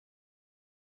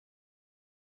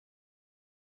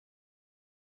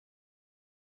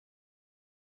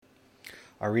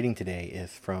Our reading today is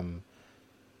from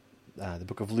the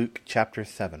book of Luke, chapter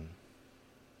 7.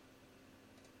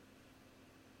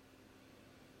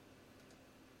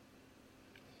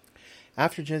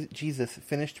 After Jesus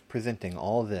finished presenting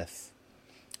all his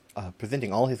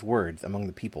words among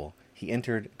the people, he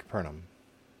entered Capernaum.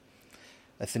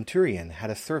 A centurion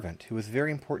had a servant who was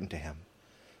very important to him,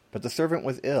 but the servant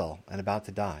was ill and about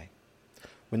to die.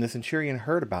 When the centurion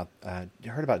heard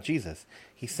about Jesus,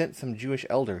 he sent some Jewish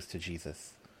elders to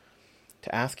Jesus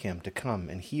to ask him to come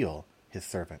and heal his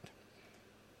servant.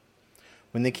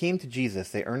 When they came to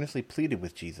Jesus, they earnestly pleaded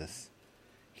with Jesus.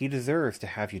 "He deserves to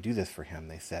have you do this for him,"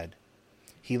 they said.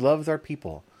 "He loves our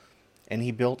people, and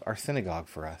he built our synagogue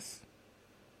for us."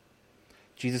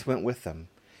 Jesus went with them.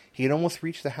 He had almost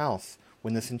reached the house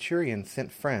when the centurion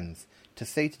sent friends to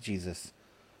say to Jesus,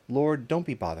 "Lord, don't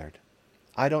be bothered.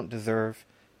 I don't deserve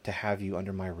to have you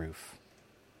under my roof.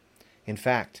 In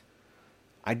fact,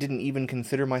 I didn't even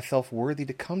consider myself worthy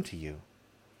to come to you.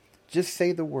 Just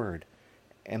say the word,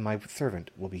 and my servant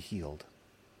will be healed.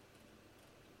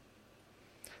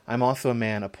 I'm also a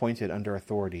man appointed under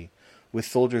authority, with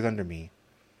soldiers under me.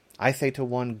 I say to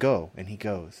one, 'Go,' and he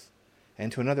goes,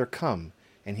 and to another, 'Come,'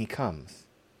 and he comes.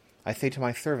 I say to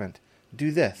my servant,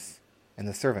 'Do this,' and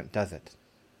the servant does it."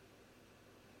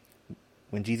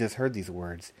 When Jesus heard these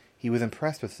words, he was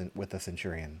impressed with the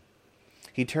centurion.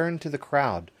 He turned to the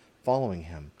crowd following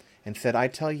him and said, "I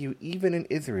tell you, even in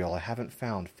Israel I haven't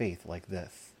found faith like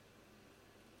this."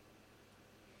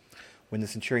 When the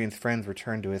centurion's friends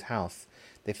returned to his house,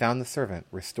 they found the servant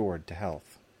restored to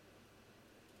health.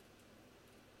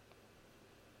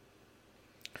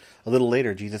 A little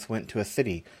later, Jesus went to a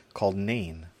city called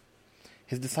Nain.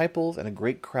 His disciples and a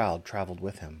great crowd traveled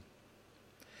with him.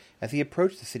 As he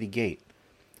approached the city gate,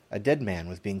 a dead man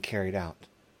was being carried out.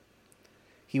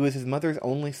 He was his mother's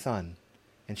only son,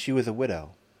 and she was a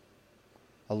widow.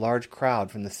 A large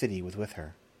crowd from the city was with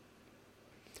her.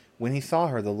 When he saw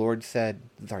her, the Lord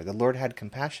had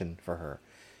compassion for her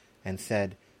and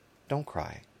said, "Don't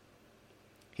cry."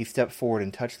 He stepped forward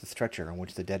and touched the stretcher on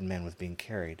which the dead man was being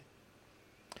carried.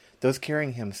 Those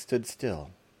carrying him stood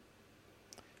still.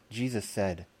 Jesus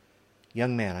said,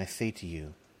 "Young man, I say to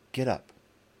you, get up."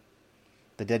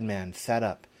 The dead man sat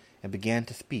up and began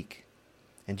to speak,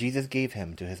 and Jesus gave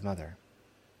him to his mother.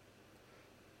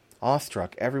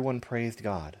 Awestruck, everyone praised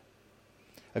God.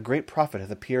 "A great prophet has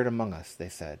appeared among us," they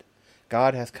said.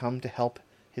 "God has come to help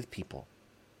his people."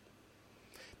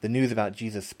 The news about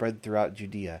Jesus spread throughout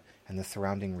Judea and the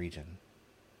surrounding region.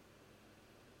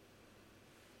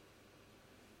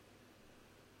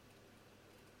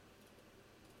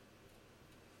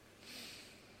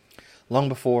 Long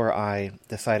before I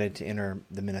decided to enter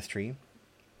the ministry,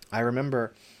 I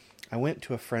remember I went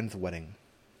to a friend's wedding.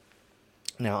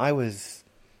 Now, I was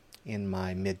in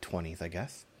my mid-20s, I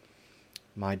guess.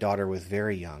 My daughter was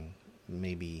very young,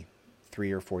 maybe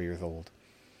 3 or 4 years old.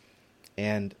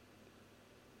 And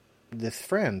this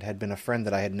friend had been a friend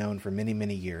that I had known for many,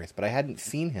 many years, but I hadn't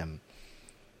seen him.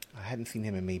 I hadn't seen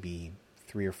him in maybe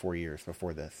 3 or 4 years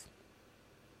before this.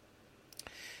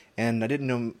 And I didn't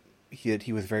know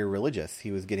he was very religious.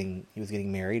 He was getting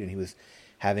married, and he was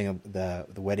having the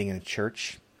wedding in a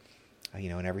church,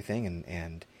 and everything.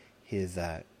 And his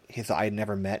I had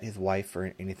never met his wife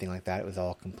or anything like that. It was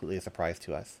all completely a surprise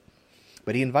to us.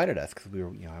 But he invited us because we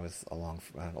were, I was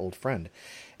an old friend,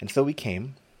 and so we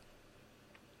came,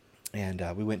 and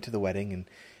we went to the wedding, and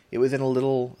it was in a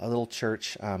little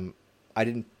church. I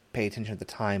didn't pay attention at the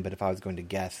time, but if I was going to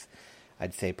guess,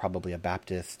 I'd say probably a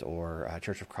Baptist or a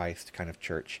Church of Christ kind of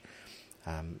church.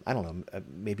 I don't know,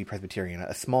 maybe Presbyterian,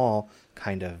 a small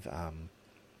kind of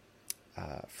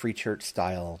free church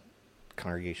style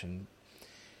congregation.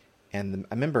 And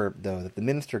I remember, though, that the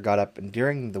minister got up, and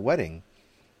during the wedding,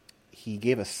 he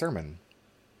gave a sermon,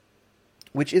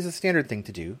 which is a standard thing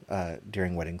to do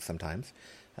during weddings sometimes,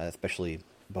 especially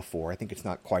before. I think it's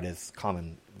not quite as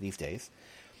common these days.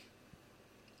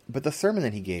 But the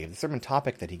sermon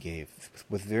topic that he gave,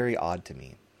 was very odd to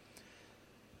me.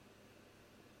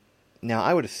 Now,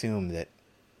 I would assume that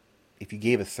if you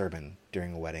gave a sermon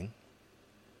during a wedding,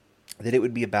 that it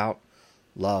would be about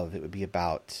love, it would be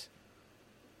about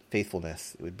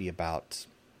faithfulness, it would be about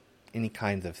any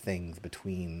kinds of things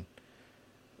between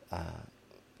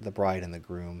the bride and the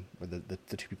groom, or the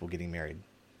two people getting married,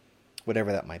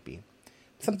 whatever that might be.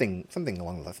 Something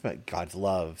along those lines, God's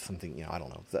love, something, I don't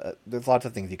know. There's lots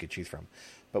of things you could choose from.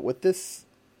 But what this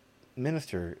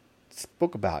minister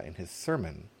spoke about in his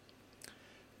sermon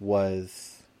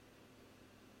was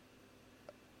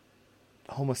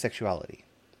homosexuality.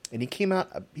 And he came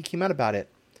around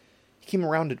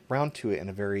to it in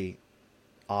a very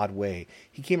odd way.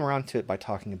 He came around to it by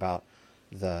talking about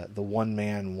the one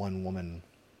man, one woman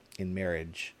in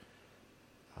marriage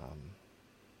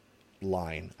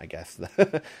line, I guess.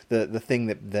 The thing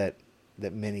that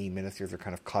many ministers are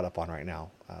kind of caught up on right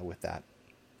now with that.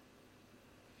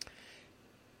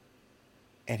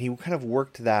 And he kind of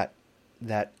worked that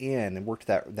in, and worked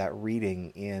that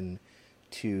reading in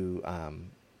to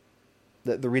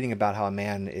the reading about how a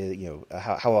man is,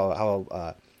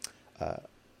 how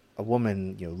a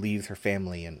woman, leaves her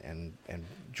family and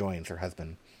joins her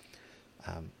husband.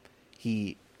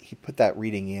 He put that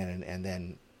reading in, and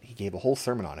then he gave a whole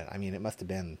sermon on it. I mean, it must have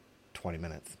been 20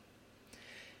 minutes.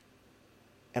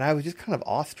 And I was just kind of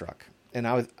awestruck, and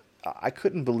I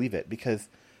couldn't believe it, because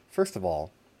first of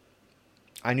all,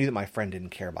 I knew that my friend didn't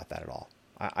care about that at all.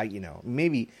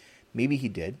 Maybe he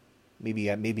did. Maybe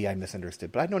I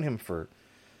misunderstood, but I'd known him for,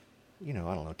 I don't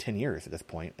know, 10 years at this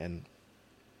point, and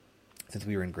since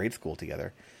we were in grade school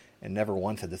together, and never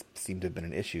once had this seemed to have been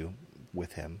an issue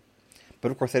with him.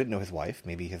 But of course I didn't know his wife.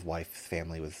 Maybe his wife's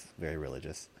family was very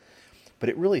religious. But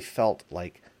it really felt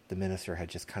like the minister had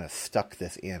just kind of stuck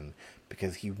this in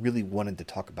because he really wanted to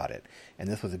talk about it, and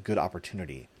this was a good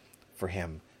opportunity for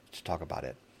him to talk about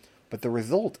it. But the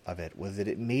result of it was that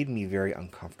it made me very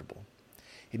uncomfortable.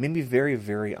 It made me very,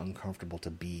 very uncomfortable to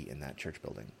be in that church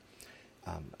building.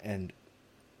 And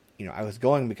I was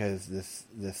going because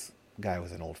this guy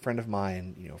was an old friend of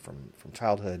mine, from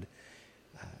childhood,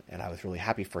 and I was really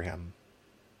happy for him.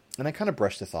 And I kind of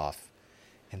brushed this off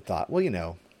and thought, well,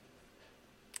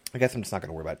 I guess I'm just not going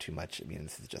to worry about it too much. I mean,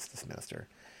 this is just this minister.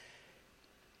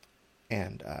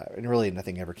 And really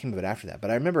nothing ever came of it after that. But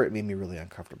I remember it made me really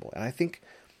uncomfortable. And I think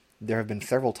there have been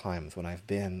several times when I've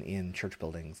been in church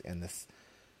buildings and this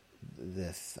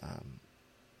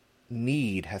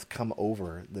need has come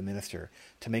over the minister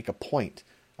to make a point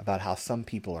about how some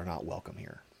people are not welcome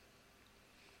here.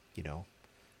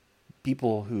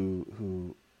 People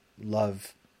who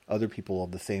love other people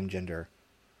of the same gender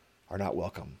are not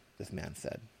welcome, this man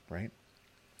said, right?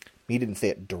 He didn't say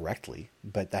it directly,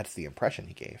 but that's the impression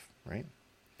he gave, right?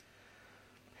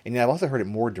 And I've also heard it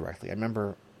more directly. I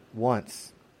remember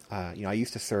once, I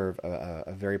used to serve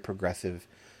a very progressive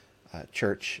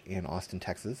church in Austin,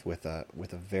 Texas, with a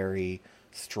very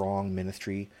strong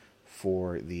ministry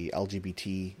for the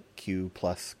LGBTQ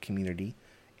plus community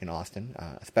in Austin,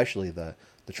 especially the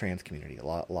trans community. A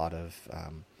lot of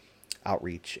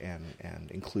outreach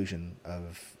and inclusion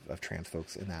of trans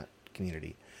folks in that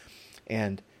community,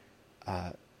 and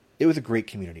it was a great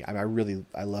community. I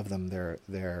love them.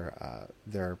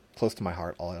 They're close to my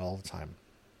heart all the time.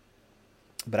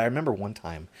 But I remember one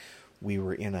time we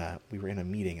were in a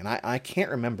meeting, and I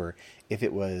can't remember if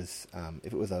it was a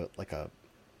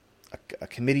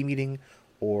committee meeting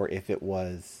or if it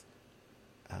was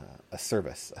a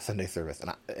Sunday service,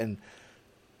 and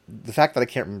the fact that I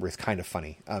can't remember is kind of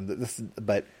funny.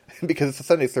 But because the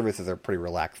Sunday services are pretty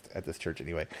relaxed at this church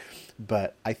anyway.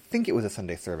 But I think it was a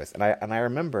Sunday service, and I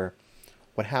remember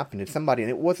what happened. It's somebody, and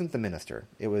it wasn't the minister.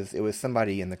 It was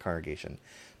somebody in the congregation,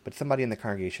 but somebody in the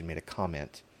congregation made a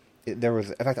comment. I do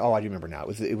remember now.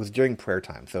 It was during prayer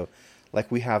time. So,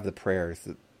 like we have the prayers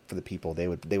for the people, they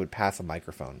would pass a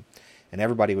microphone, and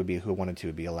everybody who wanted to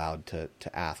would be allowed to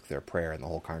ask their prayer, and the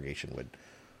whole congregation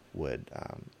would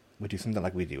do something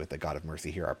like we do with the God of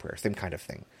Mercy, Hear Our Prayer, same kind of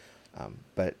thing.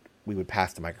 But we would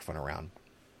pass the microphone around.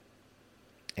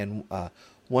 And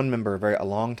one member, a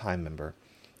long-time member,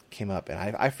 came up,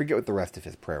 and I forget what the rest of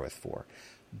his prayer was for.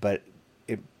 But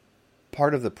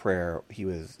part of the prayer, he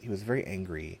was very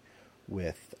angry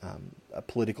with a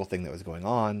political thing that was going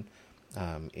on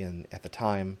at the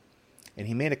time. And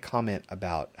he made a comment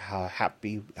about how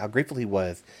grateful he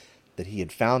was that he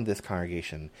had found this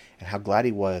congregation, and how glad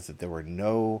he was that there were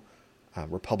no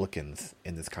Republicans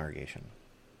in this congregation.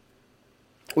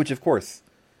 Which, of course,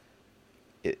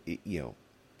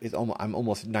 I'm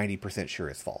almost 90% sure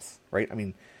is false, right? I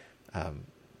mean, I'm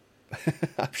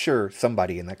sure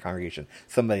somebody in that congregation,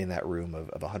 somebody in that room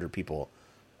of 100 people,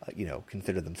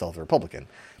 considered themselves a Republican.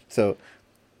 So,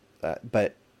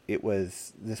 but it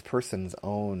was this person's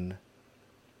own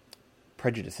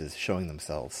prejudices showing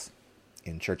themselves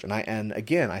in church. And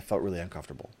again, I felt really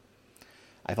uncomfortable.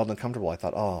 I felt uncomfortable. I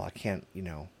thought, I can't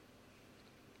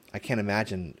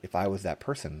imagine if I was that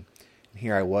person. And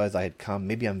here I was, I had come,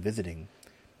 maybe I'm visiting,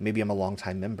 maybe I'm a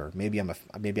longtime member, maybe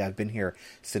I've been here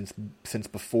since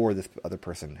before this other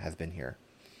person has been here.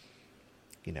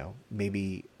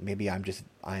 Maybe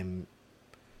I'm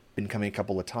been coming a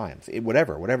couple of times.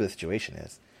 Whatever the situation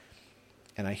is.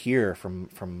 And I hear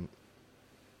from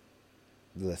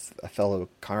a fellow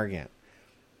congregant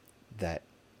that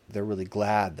they're really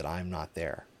glad that I'm not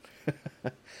there.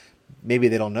 Maybe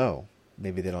they don't know.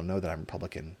 Maybe they don't know that I'm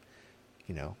Republican.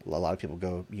 You know, a lot of people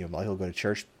go. You know, a lot of people go to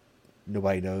church.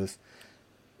 Nobody knows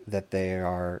that they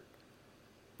are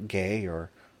gay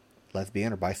or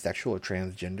lesbian or bisexual or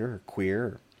transgender or queer.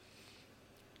 Or,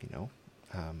 you know,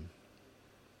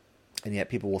 and yet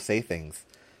people will say things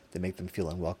that make them feel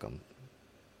unwelcome.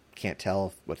 Can't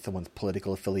tell what someone's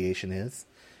political affiliation is,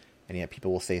 and yet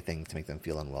people will say things to make them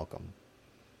feel unwelcome.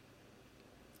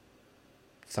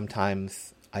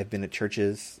 Sometimes I've been at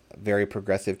churches, very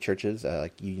progressive churches,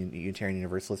 like Unitarian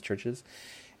Universalist churches,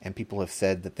 and people have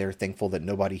said that they're thankful that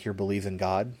nobody here believes in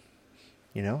God,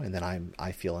 you know, and then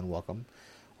I feel unwelcome.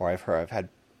 Or I've had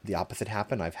the opposite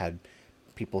happen. I've had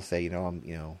people say,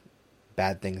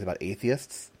 bad things about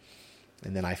atheists,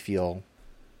 and then I feel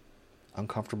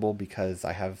uncomfortable because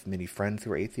I have many friends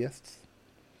who are atheists.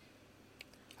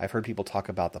 I've heard people talk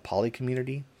about the poly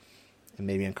community and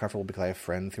made me uncomfortable because I have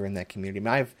friends who are in that community.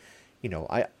 I mean,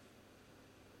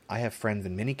 I have friends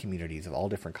in many communities of all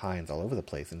different kinds all over the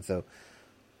place, and so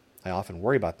I often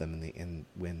worry about them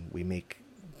when we make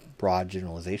broad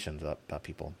generalizations about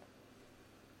people.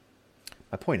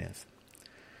 My point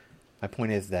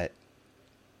is that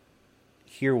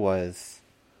here was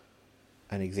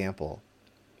an example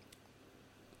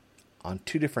on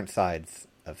two different sides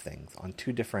of things, on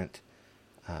two different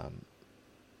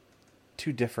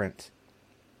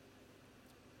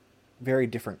very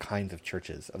different kinds of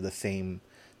churches of the same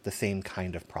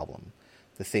kind of problem,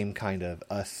 the same kind of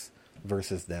us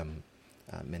versus them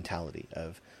mentality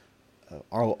of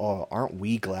aren't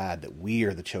we glad that we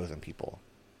are the chosen people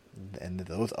and that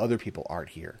those other people aren't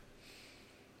here.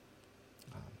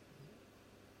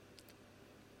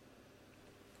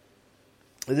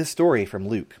 This story from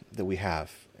Luke that we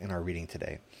have in our reading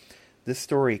today, this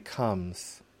story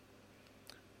comes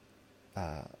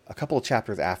a couple of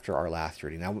chapters after our last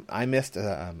reading. Now, I missed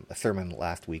a sermon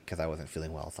last week because I wasn't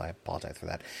feeling well, so I apologize for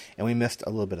that. And we missed a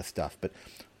little bit of stuff. But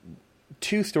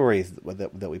two stories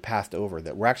that we passed over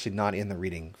that were actually not in the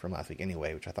reading from last week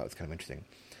anyway, which I thought was kind of interesting.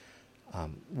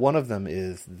 One of them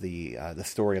is the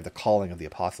story of the calling of the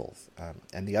apostles.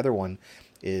 And the other one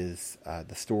is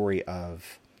the story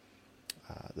of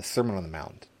the Sermon on the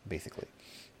Mount, basically.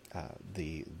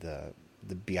 The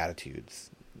Beatitudes.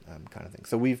 Kind of thing.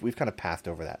 So we've kind of passed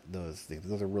over those things.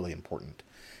 Those are really important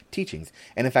teachings.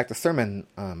 And in fact, the Sermon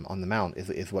on the Mount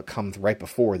is what comes right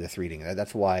before this reading.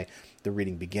 That's why the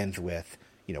reading begins with,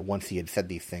 once he had said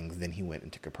these things, then he went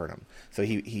into Capernaum. So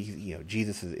he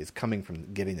Jesus is coming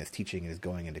from giving this teaching and is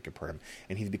going into Capernaum,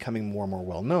 and he's becoming more and more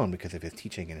well known because of his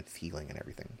teaching and his healing and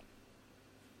everything.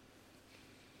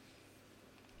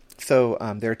 So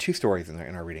there are two stories in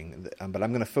our reading, but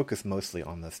I'm going to focus mostly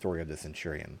on the story of the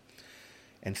centurion.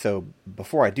 And so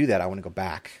before I do that, I want to go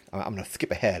back. I'm going to skip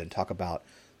ahead and talk about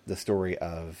the story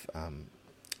of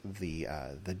the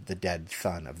dead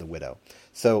son of the widow.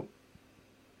 So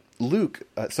Luke,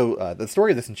 the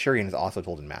story of the centurion is also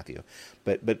told in Matthew,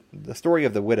 but the story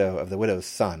of the widow's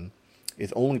son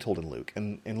is only told in Luke,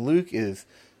 and Luke is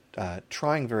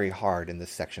trying very hard in this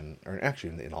section, or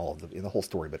actually in the whole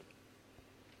story, but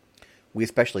we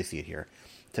especially see it here,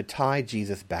 to tie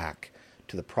Jesus back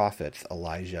to the prophets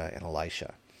Elijah and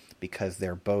Elisha, because they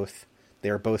are both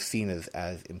seen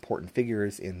as important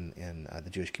figures in the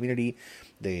Jewish community.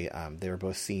 They are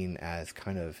both seen as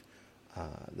kind of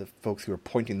the folks who are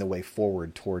pointing the way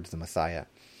forward towards the Messiah.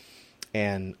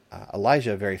 And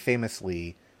Elijah very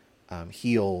famously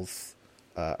heals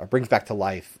or brings back to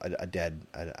life a dead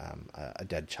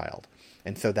child,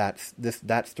 and so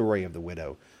that story of the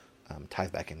widow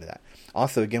ties back into that.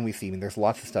 Also, again, we see there's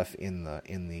lots of stuff in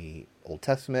the Old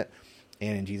Testament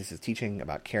and in Jesus' teaching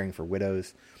about caring for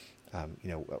widows.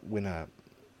 When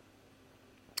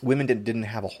women didn't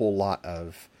have a whole lot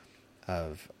of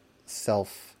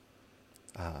self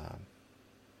of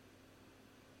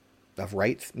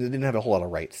rights. They didn't have a whole lot of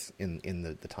rights in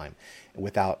the time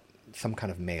without some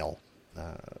kind of male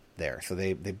there. So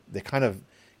they kind of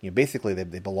basically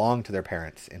they belonged to their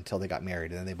parents until they got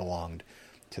married, and then they belonged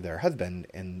to their husband,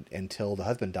 and until the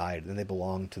husband died, then they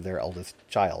belonged to their eldest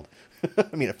child.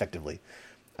 Effectively.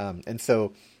 And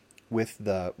so with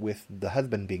the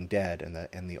husband being dead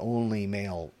and the only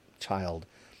male child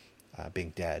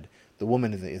being dead, the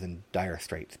woman is in dire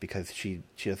straits because she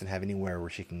doesn't have anywhere where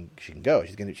she can go.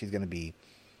 She's gonna be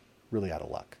really out of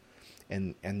luck.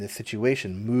 And this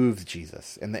situation moves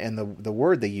Jesus. And the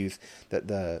word they use, that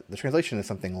the translation is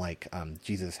something like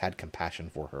Jesus had compassion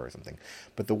for her or something.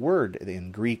 But the word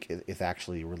in Greek is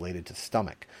actually related to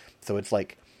stomach. So it's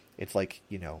like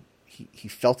he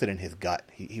felt it in his gut.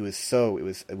 It was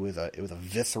a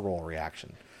visceral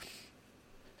reaction.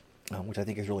 which I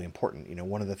think is really important.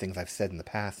 One of the things I've said in the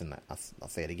past, and I'll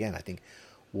say it again, I think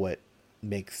what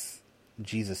makes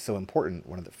Jesus so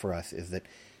important for us is that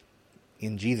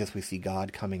in Jesus we see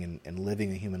God coming and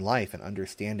living a human life and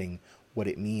understanding what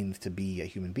it means to be a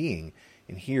human being.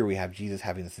 And here we have Jesus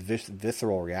having this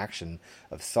visceral reaction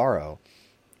of sorrow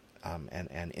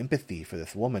and empathy for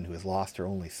this woman who has lost her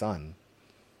only son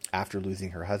after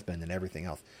losing her husband and everything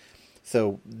else.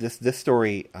 So this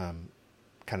story kind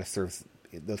of serves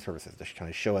those purposes to kind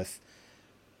of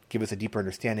give us a deeper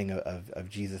understanding of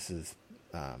Jesus's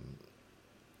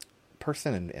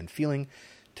person and feeling,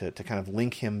 to kind of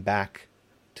link him back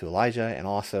to Elijah, and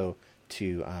also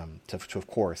to of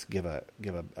course give a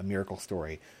miracle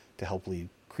story to help lead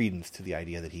credence to the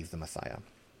idea that he's the Messiah.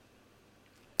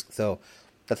 So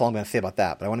that's all I'm going to say about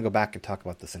that. But I want to go back and talk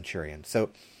about the centurion.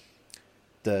 So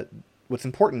what's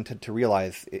important to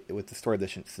realize with the story of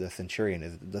the centurion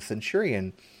is the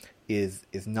centurion is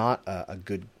not a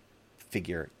good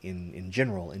figure in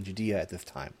general in Judea at this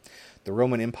time. The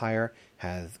Roman Empire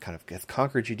has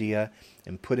conquered Judea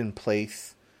and put in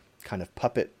place kind of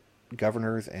puppet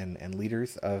governors and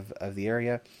leaders of the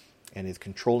area, and is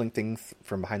controlling things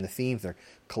from behind the scenes. They're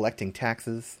collecting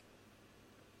taxes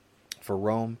for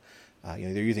Rome.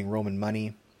 They're using Roman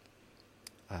money,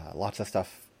 lots of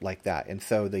stuff like that. And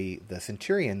so a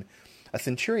centurion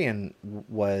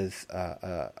was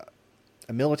a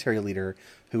military leader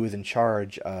who was in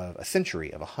charge of a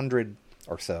century of 100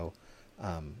 or so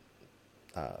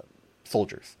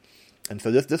soldiers. And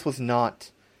so this was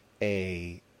not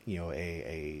a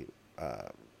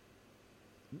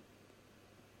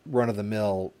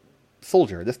run-of-the-mill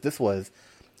soldier. This was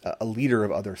a leader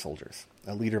of other soldiers.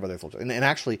 And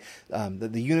actually,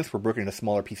 the units were broken into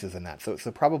smaller pieces than that.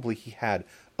 So probably he had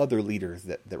other leaders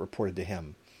that reported to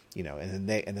him, and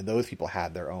then those people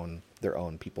had their own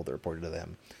people that reported to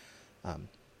them.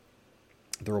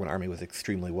 The Roman army was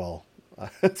extremely well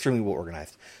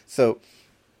organized. So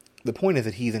the point is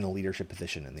that he's in a leadership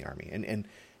position in the army,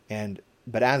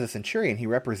 but as a centurion, he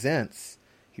represents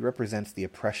the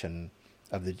oppression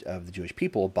of the Jewish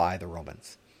people by the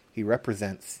Romans. He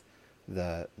represents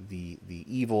the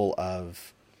evil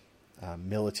of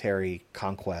military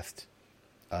conquest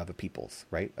of the peoples,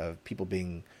 right? Of people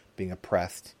being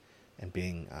oppressed and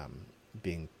being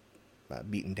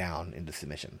beaten down into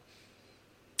submission.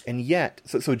 And yet,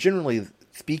 so generally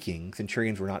speaking,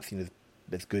 centurions were not seen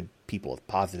as good people, as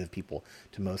positive people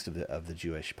to most of the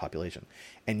Jewish population.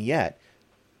 And yet,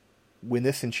 when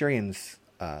this centurion's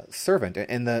servant,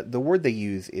 and the word they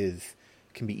use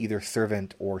can be either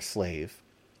servant or slave.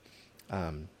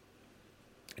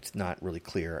 It's not really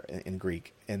clear in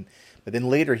Greek, but then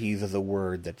later he uses a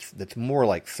word that's more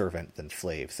like servant than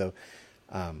slave. So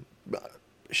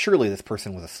surely this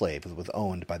person was a slave, was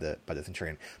owned by the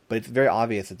centurion. But it's very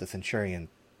obvious that the centurion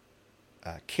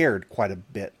cared quite a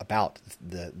bit about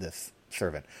this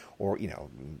servant, or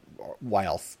why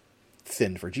else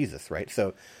sinned for Jesus, right?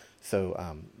 So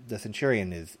the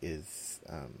centurion is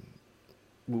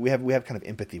we have kind of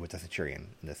empathy with the centurion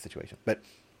in this situation. But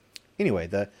anyway,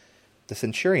 the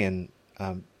centurion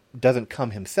doesn't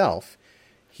come himself.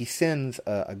 He sends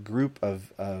a group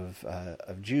of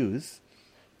Jews,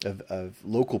 of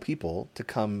local people, to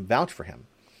come vouch for him.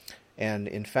 And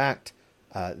in fact,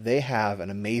 they have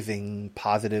an amazing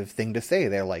positive thing to say.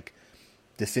 They're like,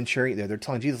 the centurion. They're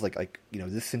telling Jesus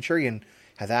this centurion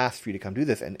has asked for you to come do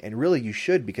this, and really you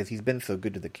should, because he's been so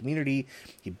good to the community.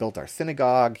 He built our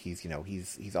synagogue.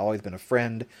 He's always been a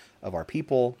friend of our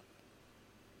people,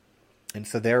 and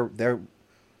so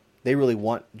they really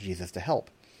want Jesus to help.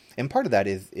 And part of that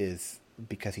is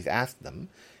because he's asked them,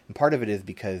 and part of it is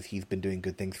because he's been doing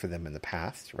good things for them in the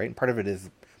past, right? And part of it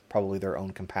is probably their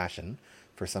own compassion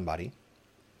for somebody.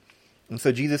 And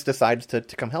so Jesus decides to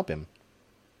come help him.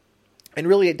 And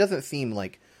really, it doesn't seem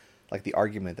like the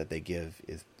argument that they give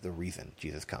is the reason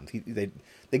Jesus comes.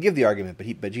 They give the argument,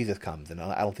 but Jesus comes, and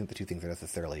I don't think the two things are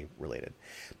necessarily related.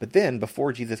 But then,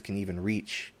 before Jesus can even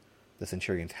reach the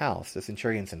centurion's house, the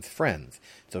centurion sends friends.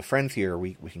 So friends here,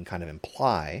 we can kind of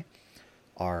imply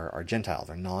are Gentiles,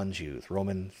 are non-Jews,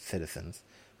 Roman citizens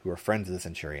who are friends of the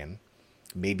centurion,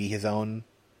 maybe his own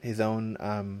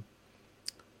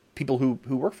people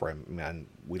who work for him. And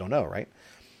we don't know, right?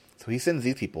 So he sends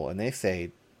these people, and they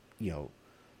say,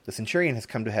 the centurion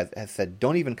has said,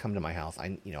 don't even come to my house.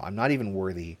 I'm not even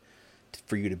worthy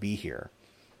for you to be here.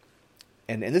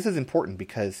 And this is important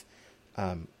because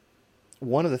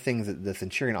one of the things that the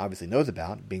centurion obviously knows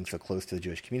about, being so close to the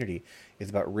Jewish community, is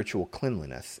about ritual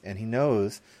cleanliness. And he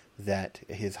knows that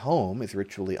his home is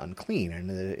ritually unclean,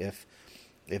 and that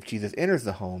if Jesus enters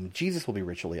the home, Jesus will be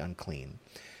ritually unclean.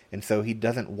 And so he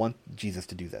doesn't want Jesus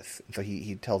to do this. And so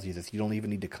he tells Jesus, you don't even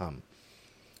need to come.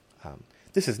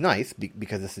 This is nice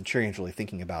because the centurion's really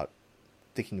thinking about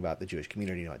the Jewish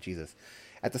community, not Jesus.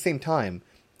 At the same time,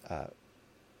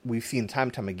 we've seen time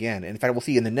and time again, and in fact we'll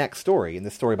see in the next story, in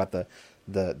this story about the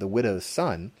widow's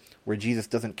son, where Jesus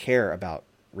doesn't care about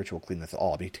ritual cleanness at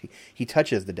all. He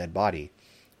touches the dead body,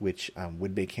 which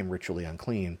would make him ritually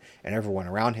unclean, and everyone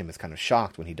around him is kind of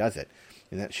shocked when he does it.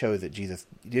 And that shows that Jesus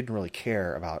didn't really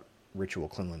care about ritual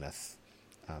cleanliness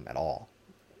at all.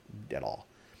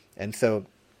 And so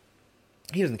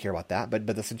he doesn't care about that, but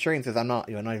the centurion says, I'm not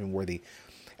even worthy.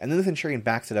 And then the centurion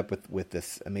backs it up with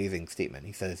this amazing statement.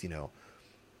 He says,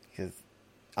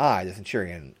 I, the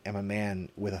centurion, am a man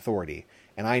with authority,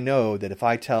 and I know that if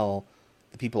I tell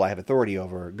the people I have authority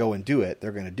over, go and do it,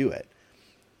 they're going to do it.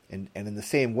 And in the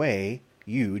same way,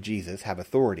 you, Jesus, have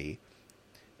authority.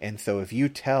 And so if you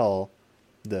tell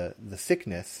the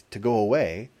sickness to go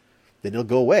away, then it'll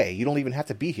go away. You don't even have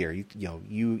to be here. You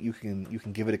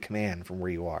can give it a command from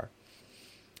where you are,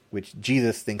 which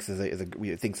Jesus thinks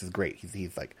is great.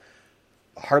 He's like,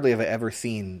 hardly have I ever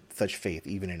seen such faith,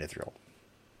 even in Israel.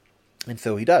 And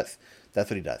so he does. That's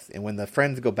what he does. And when the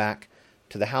friends go back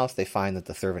to the house, they find that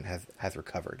the servant has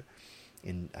recovered.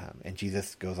 And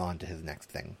Jesus goes on to his next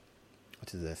thing,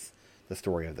 which is the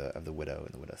story of the widow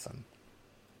and the widow's son.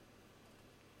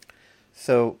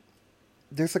 So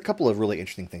there's a couple of really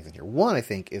interesting things in here. One, I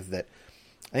think, is that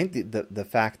the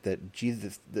fact that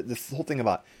Jesus, this whole thing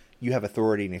about you have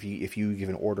authority, and if you give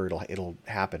an order, it'll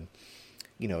happen.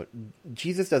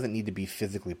 Jesus doesn't need to be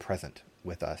physically present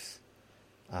with us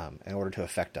in order to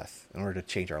affect us, in order to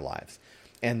change our lives.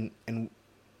 And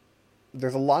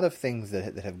there's a lot of things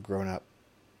that have grown up,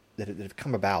 that have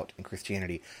come about in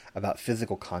Christianity about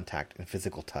physical contact and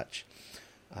physical touch.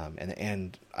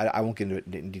 And I won't get into it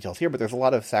in details here, but there's a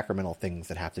lot of sacramental things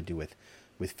that have to do with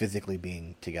physically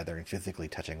being together and physically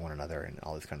touching one another and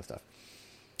all this kind of stuff.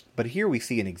 But here we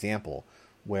see an example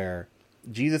where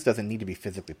Jesus doesn't need to be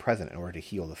physically present in order to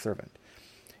heal the servant.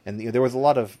 And there was a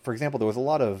lot of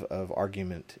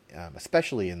argument,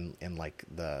 especially in like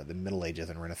the Middle Ages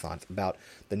and Renaissance, about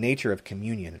the nature of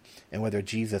communion and whether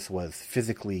Jesus was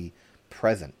physically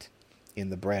present in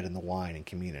the bread and the wine and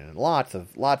communion, and lots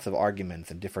of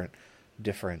arguments and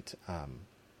different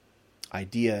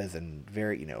ideas and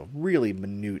very really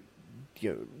minute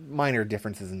minor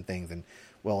differences in things, and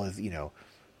well as the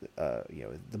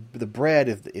bread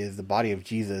is the body of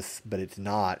Jesus, but it's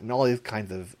not, and all these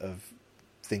kinds of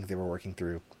things they were working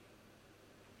through.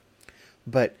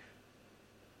 But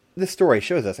this story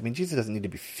shows us, Jesus doesn't need to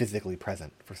be physically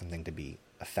present for something to be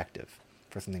effective,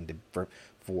 for something to be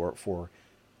for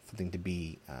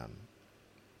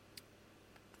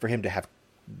him to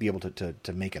be able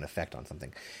to make an effect on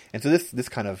something. And so this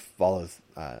kind of follows.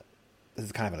 This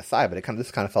is kind of an aside, but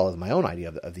this kind of follows my own idea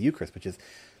of the Eucharist, which is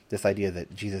this idea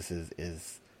that Jesus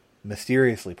is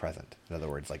mysteriously present. In other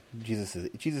words, like Jesus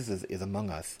is among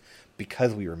us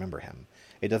because we remember him.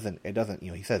 It doesn't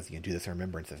he says, do this in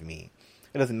remembrance of me.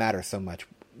 It doesn't matter so much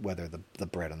whether the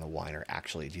bread and the wine are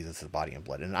actually Jesus' body and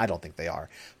blood, and I don't think they are,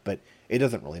 but it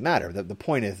doesn't really matter. The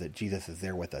point is that Jesus is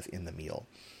there with us in the meal,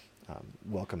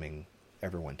 welcoming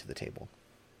everyone to the table.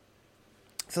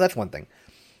 So that's one thing.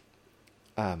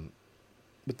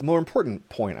 But the more important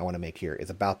point I want to make here is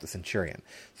about the centurion.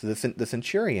 So the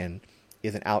centurion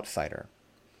is an outsider,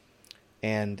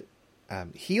 and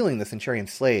healing the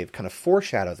centurion's slave kind of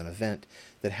foreshadows an event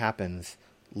that happens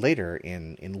later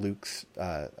in Luke's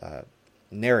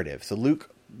narrative. So Luke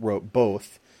wrote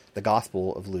both the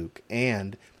Gospel of Luke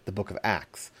and the book of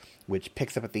Acts, which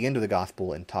picks up at the end of the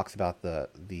Gospel and talks about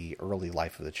the early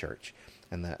life of the church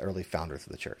and the early founders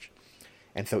of the church.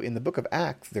 And so in the book of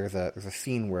Acts, there's a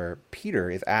scene where Peter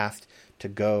is asked to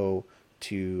go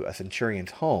to a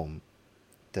centurion's home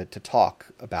to talk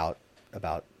about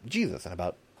Jesus and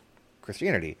about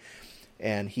Christianity.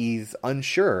 And he's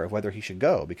unsure of whether he should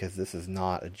go because this is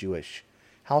not a Jewish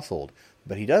household.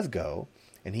 But he does go,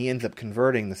 and he ends up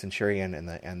converting the centurion, and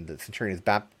the centurion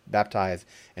is baptized,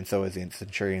 and so is the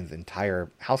centurion's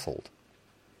entire household.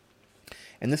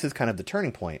 And this is kind of the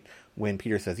turning point when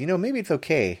Peter says, maybe it's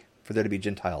okay for there to be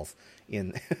Gentiles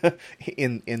in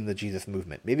in the Jesus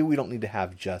movement. Maybe we don't need to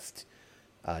have just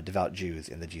devout Jews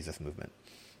in the Jesus movement.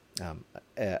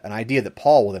 An idea that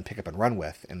Paul will then pick up and run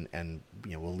with, and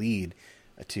will lead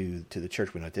to the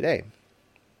church we know today.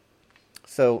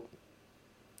 So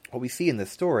what we see in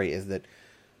this story is that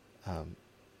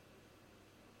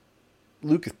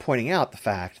Luke is pointing out the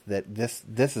fact that this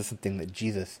is something that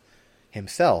Jesus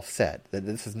himself said, that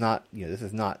this is not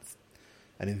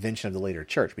an invention of the later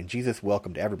church. Jesus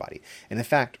welcomed everybody. And in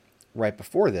fact, right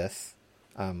before this,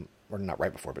 or not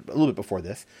right before, but a little bit before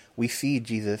this, we see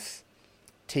Jesus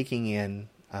taking in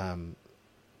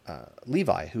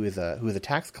Levi, who is a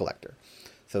tax collector.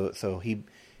 So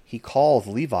he calls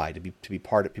Levi to be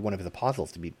one of his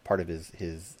apostles, to be part of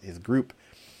his group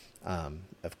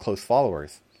of close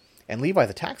followers. And Levi's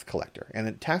a tax collector, and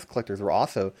the tax collectors were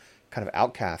also kind of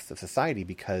outcasts of society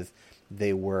because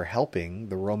they were helping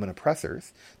the Roman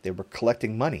oppressors. They were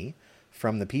collecting money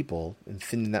from the people and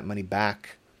sending that money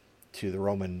back to the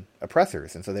Roman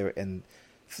oppressors. And so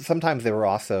sometimes they were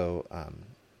also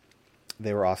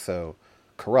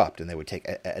corrupt, and they would take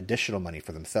additional money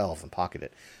for themselves and pocket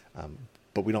it.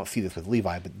 But we don't see this with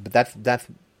Levi. But that's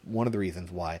one of the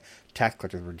reasons why tax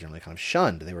collectors were generally kind of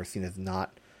shunned. They were seen as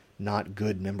not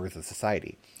good members of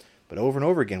society. But over and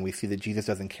over again, we see that Jesus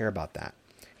doesn't care about that.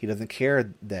 He doesn't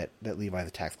care that Levi is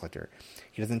a tax collector.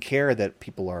 He doesn't care that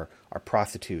people are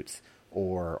prostitutes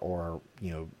or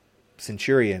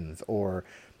centurions or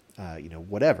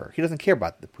whatever. He doesn't care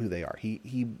about who they are.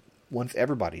 He wants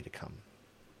everybody to come.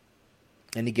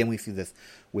 And again, we see this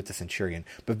with the centurion.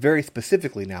 But very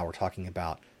specifically now we're talking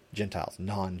about Gentiles,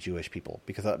 non-Jewish people.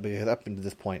 Because up until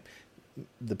this point,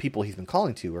 the people he's been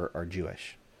calling to are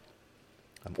Jewish.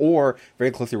 Or very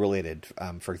closely related.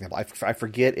 For example, I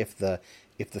forget if the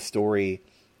story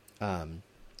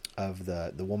of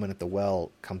the woman at the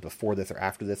well comes before this or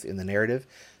after this in the narrative.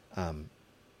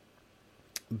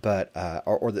 But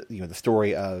the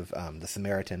story of the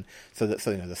Samaritan.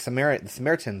 The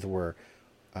Samaritans were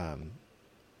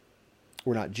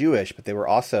not Jewish, but they were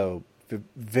also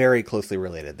very closely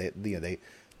related.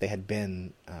 They had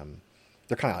been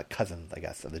they're kind of like cousins, I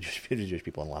guess, of the Jewish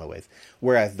people in a lot of ways.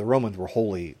 Whereas the Romans were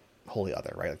wholly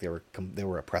other, right? Like they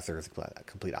were oppressors,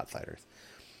 complete outsiders.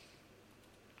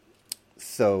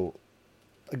 So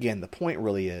again, the point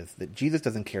really is that Jesus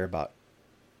doesn't care about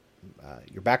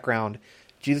your background.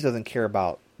 Jesus doesn't care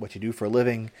about what you do for a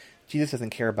living. Jesus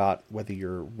doesn't care about whether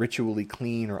you're ritually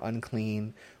clean or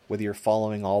unclean, whether you're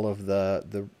following all of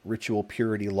the ritual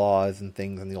purity laws and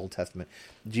things in the Old Testament.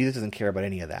 Jesus doesn't care about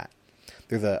any of that.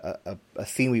 There's a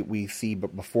scene we see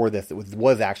before this that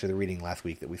was actually the reading last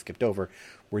week that we skipped over,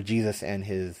 where Jesus and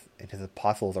his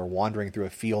apostles are wandering through a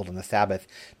field on the Sabbath,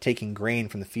 taking grain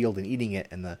from the field and eating it,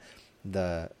 and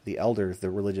the elders, the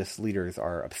religious leaders,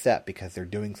 are upset because they're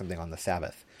doing something on the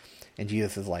Sabbath. And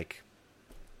Jesus is like,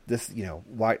 why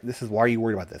are you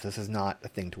worried about this? This is not a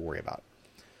thing to worry about.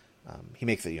 He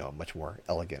makes it, a much more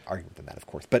elegant argument than that, of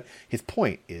course. But his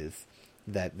point is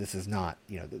that this is not,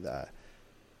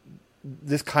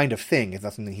 this kind of thing is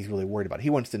not something he's really worried about.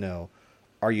 He wants to know,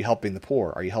 are you helping the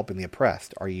poor? Are you helping the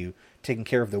oppressed? Are you taking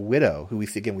care of the widow, who we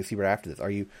see right after this?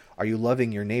 Are you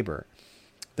loving your neighbor?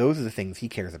 Those are the things he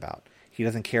cares about. He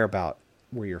doesn't care about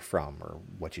where you're from or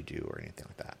what you do or anything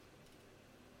like that.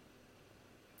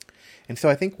 And so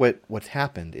I think what's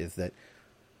happened is that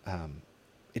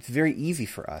it's very easy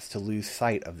for us to lose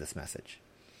sight of this message.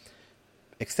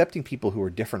 Accepting people who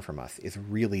are different from us is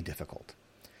really difficult.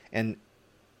 And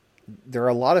there are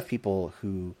a lot of people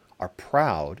who are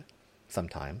proud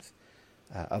sometimes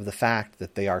of the fact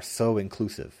that they are so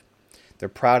inclusive. They're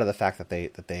proud of the fact that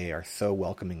they are so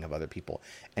welcoming of other people.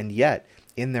 And yet,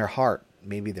 in their heart,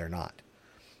 maybe they're not.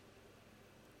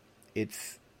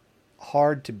 It's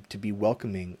hard to be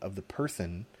welcoming of the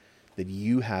person that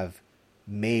you have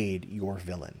made your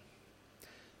villain,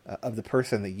 of the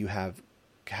person that you have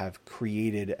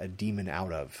created a demon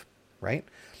out of, right?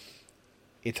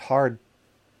 It's hard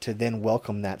to then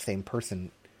welcome that same person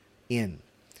in.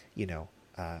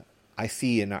 I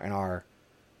see in our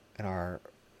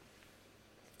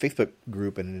Facebook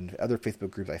group and in other Facebook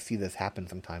groups, I see this happen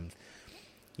sometimes.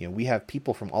 We have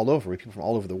people from all over. We have people from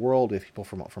all over the world. We have people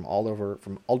from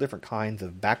all different kinds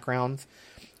of backgrounds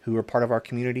who are part of our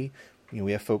community.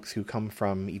 We have folks who come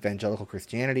from evangelical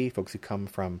Christianity, folks who come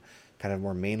from kind of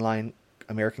more mainline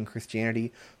American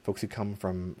Christianity, folks who come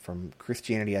from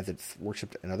Christianity as it's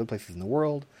worshipped in other places in the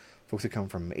world, folks who come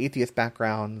from atheist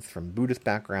backgrounds, from Buddhist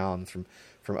backgrounds, from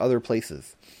other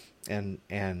places. And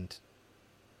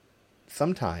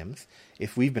sometimes,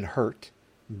 if we've been hurt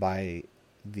by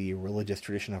the religious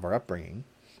tradition of our upbringing,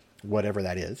 whatever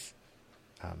that is,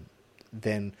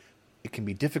 then it can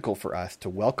be difficult for us to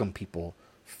welcome people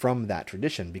from that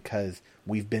tradition because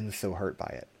we've been so hurt by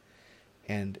it.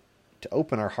 And to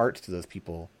open our hearts to those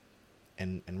people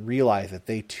and realize that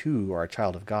they too are a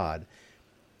child of God,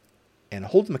 and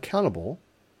hold them accountable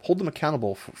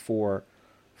for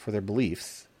their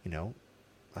beliefs,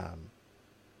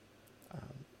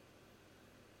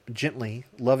 gently,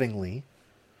 lovingly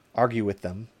argue with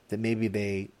them that maybe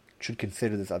they should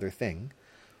consider this other thing,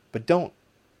 but don't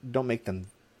make them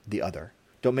the other.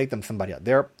 Don't make them somebody else.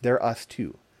 They're us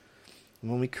too. And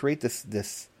when we create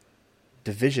this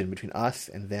division between us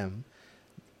and them,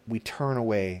 we turn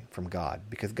away from God,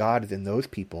 because God is in those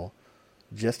people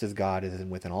just as God is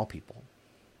within all people.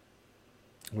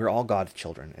 We're all God's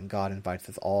children, and God invites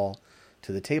us all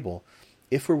to the table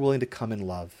if we're willing to come in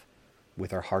love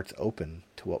with our hearts open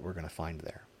to what we're going to find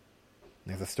there.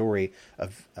 And there's a story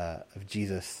of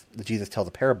Jesus. Jesus tells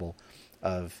a parable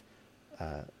of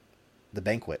the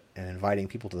banquet and inviting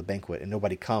people to the banquet, and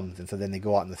nobody comes, and so then they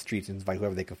go out in the streets and invite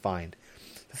whoever they can find.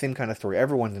 It's the same kind of story.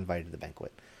 Everyone's invited to the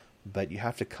banquet, but you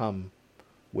have to come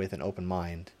with an open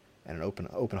mind and an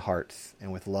open hearts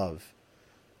and with love,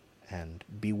 and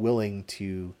be willing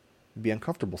to be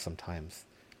uncomfortable sometimes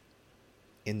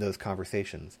in those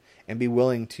conversations, and be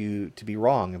willing to be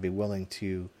wrong, and be willing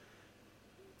to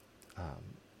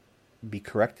be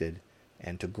corrected,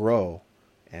 and to grow,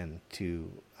 and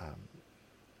to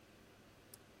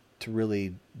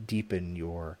really deepen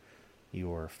your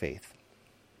faith.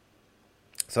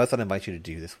 So that's what I invite you to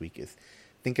do this week, is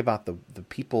think about the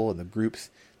people and the groups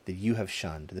that you have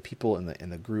shunned, the people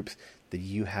and the groups that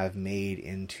you have made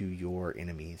into your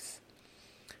enemies,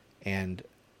 and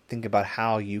think about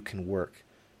how you can work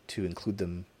to include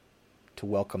them, to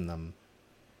welcome them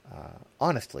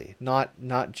honestly, not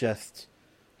just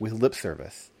with lip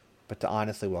service, but to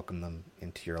honestly welcome them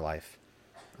into your life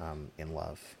in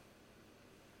love.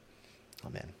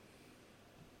 Amen.